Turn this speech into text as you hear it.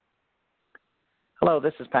Hello,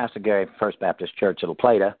 this is Pastor Gary from First Baptist Church of La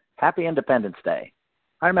Plata. Happy Independence Day.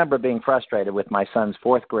 I remember being frustrated with my son's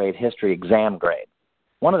fourth grade history exam grade.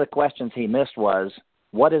 One of the questions he missed was,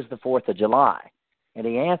 what is the 4th of July? And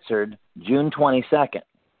he answered, June 22nd.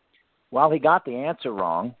 While he got the answer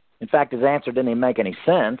wrong, in fact, his answer didn't even make any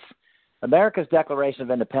sense, America's Declaration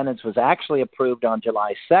of Independence was actually approved on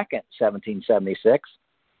July 2nd, 1776,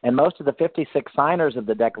 and most of the 56 signers of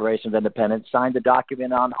the Declaration of Independence signed the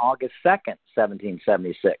document on August 2nd,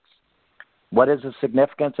 1776. What is the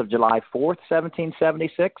significance of July 4th,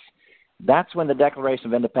 1776? That's when the Declaration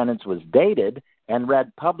of Independence was dated and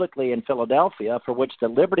read publicly in Philadelphia, for which the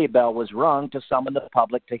Liberty Bell was rung to summon the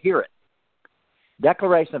public to hear it.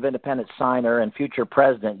 Declaration of Independence signer and future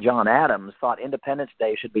President John Adams thought Independence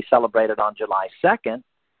Day should be celebrated on July 2nd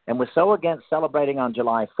and was so against celebrating on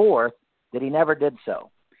July 4th that he never did so,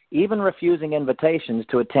 even refusing invitations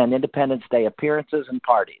to attend Independence Day appearances and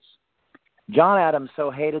parties. John Adams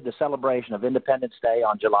so hated the celebration of Independence Day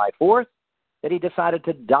on July 4th that he decided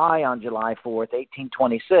to die on July 4th,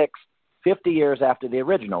 1826, 50 years after the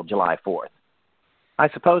original July 4th. I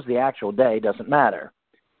suppose the actual day doesn't matter.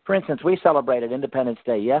 For instance, we celebrated Independence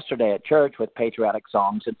Day yesterday at church with patriotic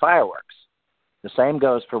songs and fireworks. The same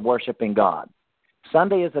goes for worshiping God.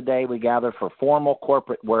 Sunday is the day we gather for formal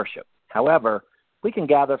corporate worship. However, we can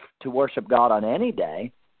gather to worship God on any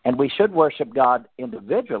day, and we should worship God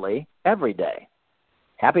individually every day.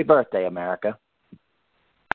 Happy birthday, America.